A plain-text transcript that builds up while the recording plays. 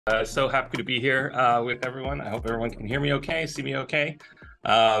So happy to be here with everyone. I hope everyone can hear me okay, see me okay.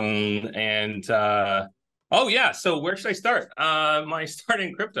 Oh yeah, so where should I start? My start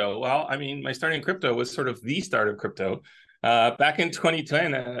in crypto. Well, I mean, my start in crypto was sort of the start of crypto. Back in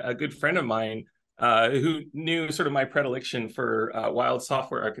 2010, a good friend of mine who knew sort of my predilection for wild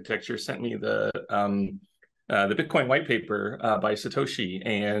software architecture sent me the Bitcoin white paper by Satoshi,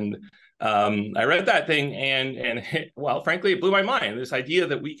 and I read that thing, well, frankly, it blew my mind. This idea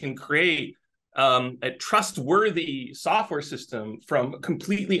that we can create a trustworthy software system from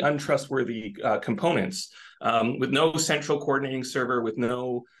completely untrustworthy components, with no central coordinating server, with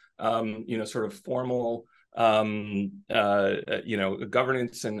no sort of formal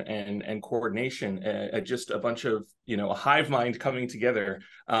governance and coordination, just a bunch of a hive mind coming together,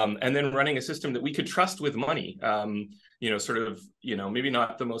 and then running a system that we could trust with money. Maybe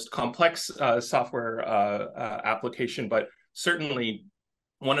not the most complex software application, but certainly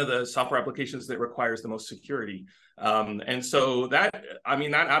one of the software applications that requires the most security. And so that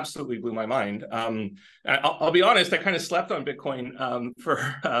absolutely blew my mind. I'll be honest, I kind of slept on Bitcoin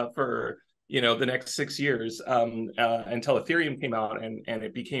for the next 6 years, until Ethereum came out and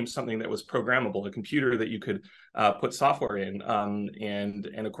it became something that was programmable, a computer that you could put software in.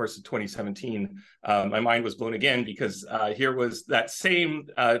 And of course, in 2017, my mind was blown again, because here was that same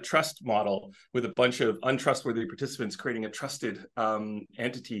trust model with a bunch of untrustworthy participants creating a trusted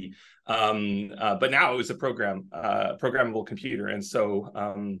entity. But now it was a programmable computer. And so,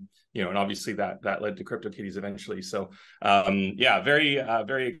 and obviously that led to CryptoKitties eventually. So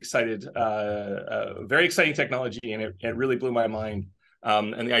very excited, very exciting technology, and it really blew my mind.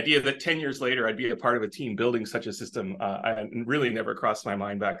 And the idea that 10 years later I'd be a part of a team building such a system, I really never crossed my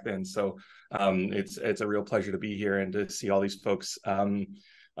mind back then. So it's a real pleasure to be here and to see all these folks,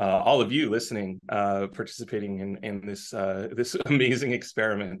 all of you listening, participating in this amazing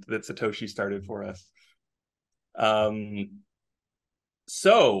experiment that Satoshi started for us.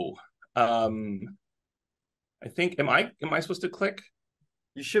 I think, am I supposed to click?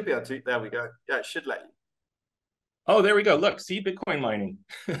 You should be able to. There we go. Yeah, it should let you. Oh, there we go. Look, see, Bitcoin mining.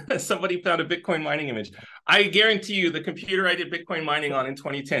 Somebody found a Bitcoin mining image. I guarantee you the computer I did Bitcoin mining on in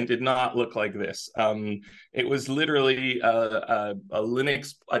 2010 did not look like this. It was literally a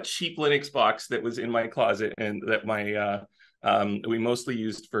cheap Linux box that was in my closet, and that we mostly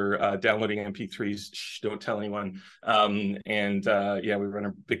used for downloading MP3s. Shh, don't tell anyone. We run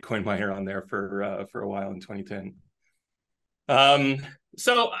a Bitcoin miner on there for a while in 2010.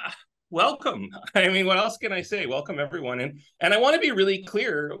 Welcome. I mean, what else can I say? Welcome, everyone. And I want to be really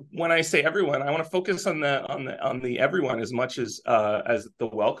clear when I say everyone. I want to focus on the everyone as much as the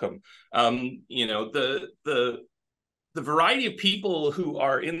welcome. The variety of people who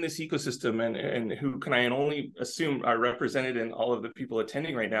are in this ecosystem and who can I only assume are represented in all of the people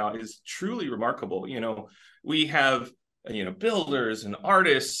attending right now is truly remarkable. We have builders and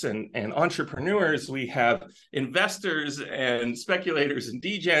artists and entrepreneurs. We have investors and speculators and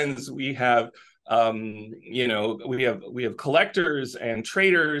degens. We have we have collectors and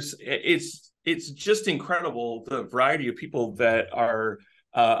traders. It's just incredible, the variety of people that are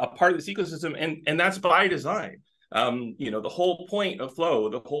a part of this ecosystem, and that's by design. The whole point of Flow,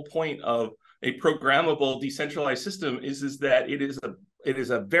 the whole point of a programmable decentralized system is that it is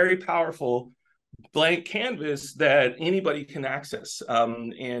a very powerful blank canvas that anybody can access,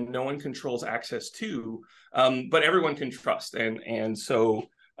 and no one controls access to, but everyone can trust. So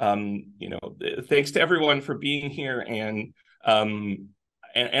thanks to everyone for being here. And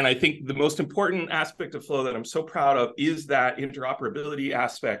I think the most important aspect of Flow that I'm so proud of is that interoperability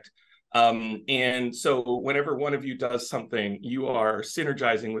aspect. And so whenever one of you does something, you are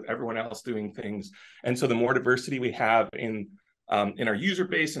synergizing with everyone else doing things. And so the more diversity we have in our user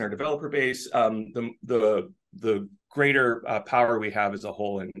base and our developer base, the greater power we have as a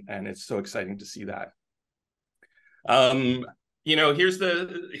whole, and it's so exciting to see that. Here's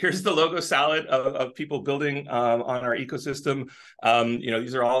the logo salad of people building on our ecosystem.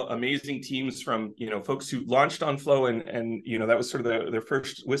 These are all amazing teams from folks who launched on Flow, and that was sort of their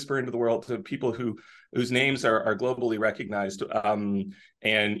first whisper into the world to people whose names are globally recognized.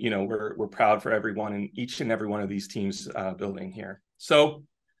 We're proud for everyone in each and every one of these teams building here. So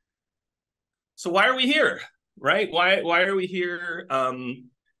why are we here, right? Why are we here?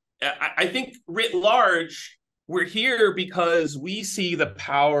 I think writ large, we're here because we see the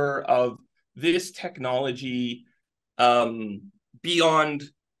power of this technology beyond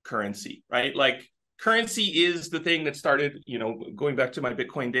currency, right? Like, currency is the thing that started, going back to my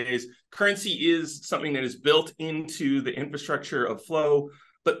Bitcoin days, currency is something that is built into the infrastructure of Flow.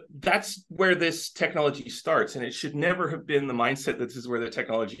 But that's where this technology starts, and it should never have been the mindset that this is where the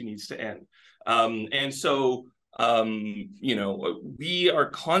technology needs to end. And so, you know, we are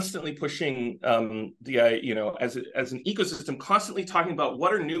constantly pushing you know, as an ecosystem, constantly talking about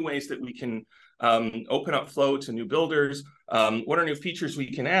what are new ways that we can open up flow to new builders, what are new features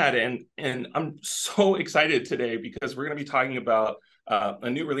we can add. And I'm so excited today because we're going to be talking about a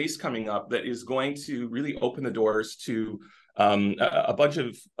new release coming up that is going to really open the doors to a bunch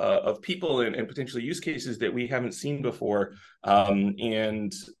of people and potentially use cases that we haven't seen before. You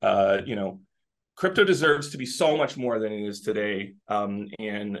know, crypto deserves to be so much more than it is today.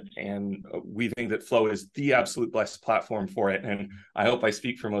 And we think that Flow is the absolute best platform for it. And I hope I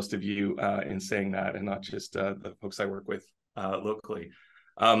speak for most of you in saying that, and not just the folks I work with locally.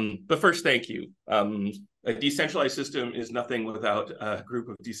 But first, thank you. A decentralized system is nothing without a group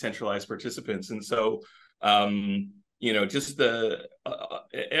of decentralized participants. And so, you know, just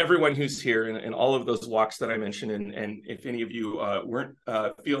everyone who's here and all of those walks that I mentioned, and if any of you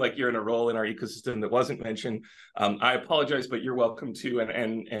feel like you're in a role in our ecosystem that wasn't mentioned, I apologize, but you're welcome to.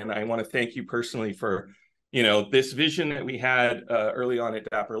 And I want to thank you personally for, you know, this vision that we had early on at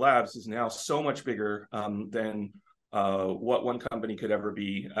Dapper Labs is now so much bigger than what one company could ever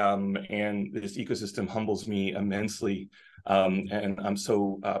be. And this ecosystem humbles me immensely. And I'm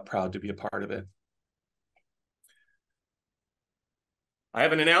so proud to be a part of it. I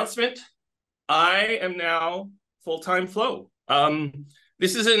have an announcement. I am now full-time Flow.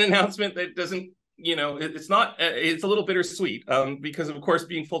 This is an announcement that doesn't, you know, it's a little bittersweet because of course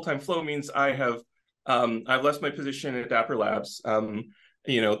being full-time Flow means I've left my position at Dapper Labs.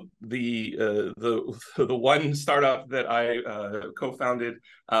 You know, the one startup that I co-founded,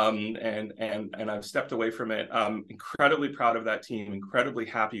 and I've stepped away from it. I'm incredibly proud of that team, incredibly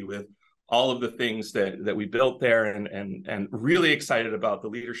happy with all of the things that we built there, and really excited about the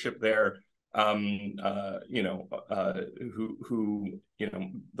leadership there. You know, you know,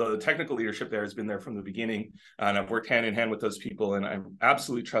 the technical leadership there has been there from the beginning, and I've worked hand in hand with those people, and I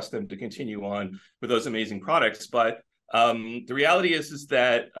absolutely trust them to continue on with those amazing products. But the reality is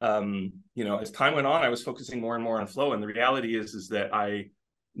that you know, as time went on, I was focusing more and more on Flow, and the reality is that I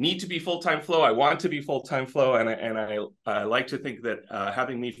need to be full-time Flow. I want to be full-time Flow, and I like to think that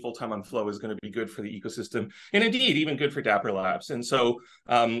having me full-time on Flow is going to be good for the ecosystem, and indeed even good for Dapper Labs. And so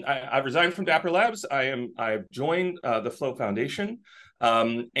I've resigned from Dapper Labs. I've joined the Flow Foundation,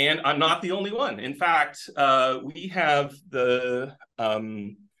 and I'm not the only one. In fact, we have the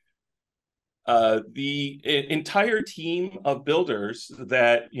entire team of builders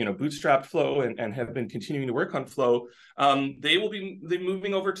that, you know, bootstrapped Flow and have been continuing to work on Flow. They will be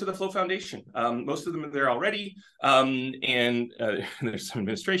moving over to the Flow Foundation. Most of them are there already, and there's some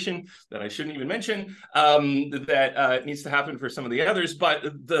administration that I shouldn't even mention that needs to happen for some of the others. But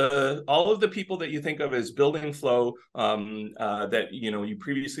all of the people that you think of as building Flow, that, you know, you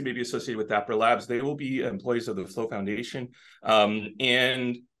previously maybe associated with Dapper Labs, they will be employees of the Flow Foundation,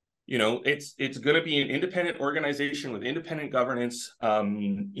 and you know, it's going to be an independent organization with independent governance.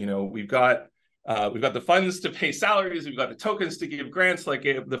 You know, we've got the funds to pay salaries. We've got the tokens to give grants. Like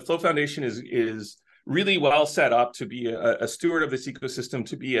the Flow Foundation is really well set up to be a steward of this ecosystem,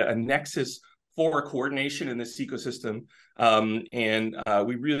 to be a nexus for coordination in this ecosystem. And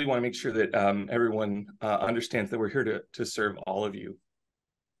we really want to make sure that everyone understands that we're here to serve all of you.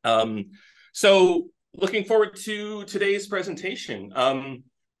 So looking forward to today's presentation.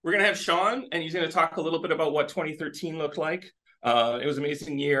 We're going to have Sean, and he's going to talk a little bit about what 2013 looked like. It was an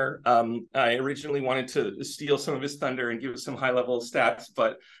amazing year. I originally wanted to steal some of his thunder and give some high-level stats,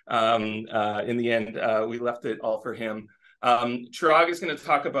 but in the end, we left it all for him. Chirag is going to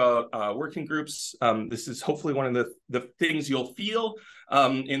talk about working groups. This is hopefully one of the things you'll feel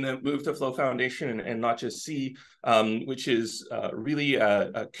in the move to Flow Foundation and not just see, which is really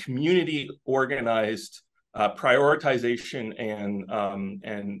a community-organized prioritization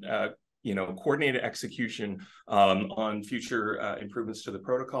and you know, coordinated execution on future improvements to the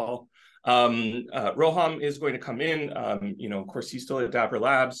protocol. Roham is going to come in. You know, of course, he's still at Dapper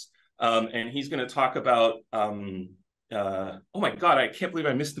Labs, and he's going to talk about oh my God, I can't believe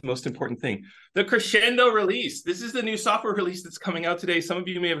I missed the most important thing. The Crescendo release. This is the new software release that's coming out today. Some of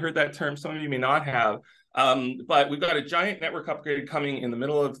you may have heard that term, some of you may not have. But we've got a giant network upgrade coming in the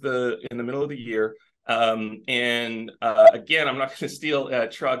middle of the year. Again, I'm not going to steal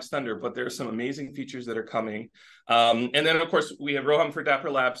Chirag's thunder, but there are some amazing features that are coming. And then, of course, we have Roham for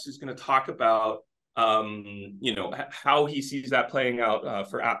Dapper Labs, who's going to talk about you know, how he sees that playing out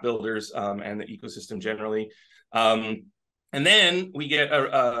for app builders and the ecosystem generally. And then we get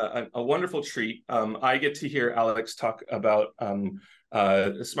a wonderful treat. I get to hear Alex talk about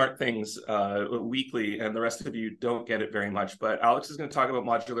Smart Things weekly, and the rest of you don't get it very much. But Alex is going to talk about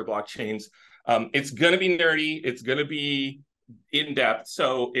modular blockchains. It's going to be nerdy. It's going to be in depth.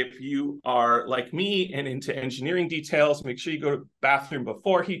 So if you are like me and into engineering details, make sure you go to the bathroom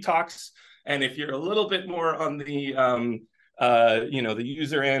before he talks. And if you're a little bit more on the the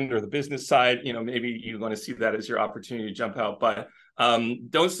user end or the business side, maybe you want to see that as your opportunity to jump out. But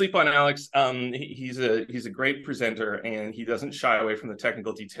don't sleep on Alex. He's a great presenter, and he doesn't shy away from the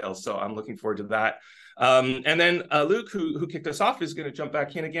technical details. So I'm looking forward to that. And then Luke, who kicked us off, is going to jump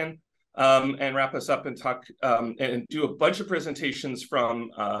back in again and wrap us up and talk and do a bunch of presentations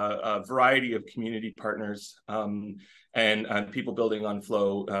from a variety of community partners and people building on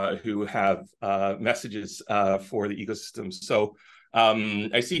Flow who have messages for the ecosystem. So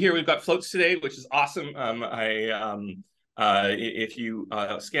I see here we've got floats today, which is awesome. If you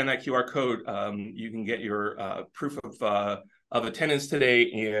scan that QR code, you can get your proof of attendance today,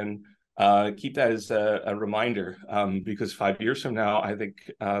 and keep that as a reminder, because 5 years from now, I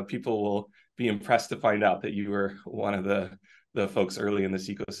think people will be impressed to find out that you were one of the folks early in this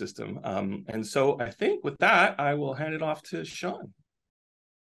ecosystem. And so I think with that, I will hand it off to Sean.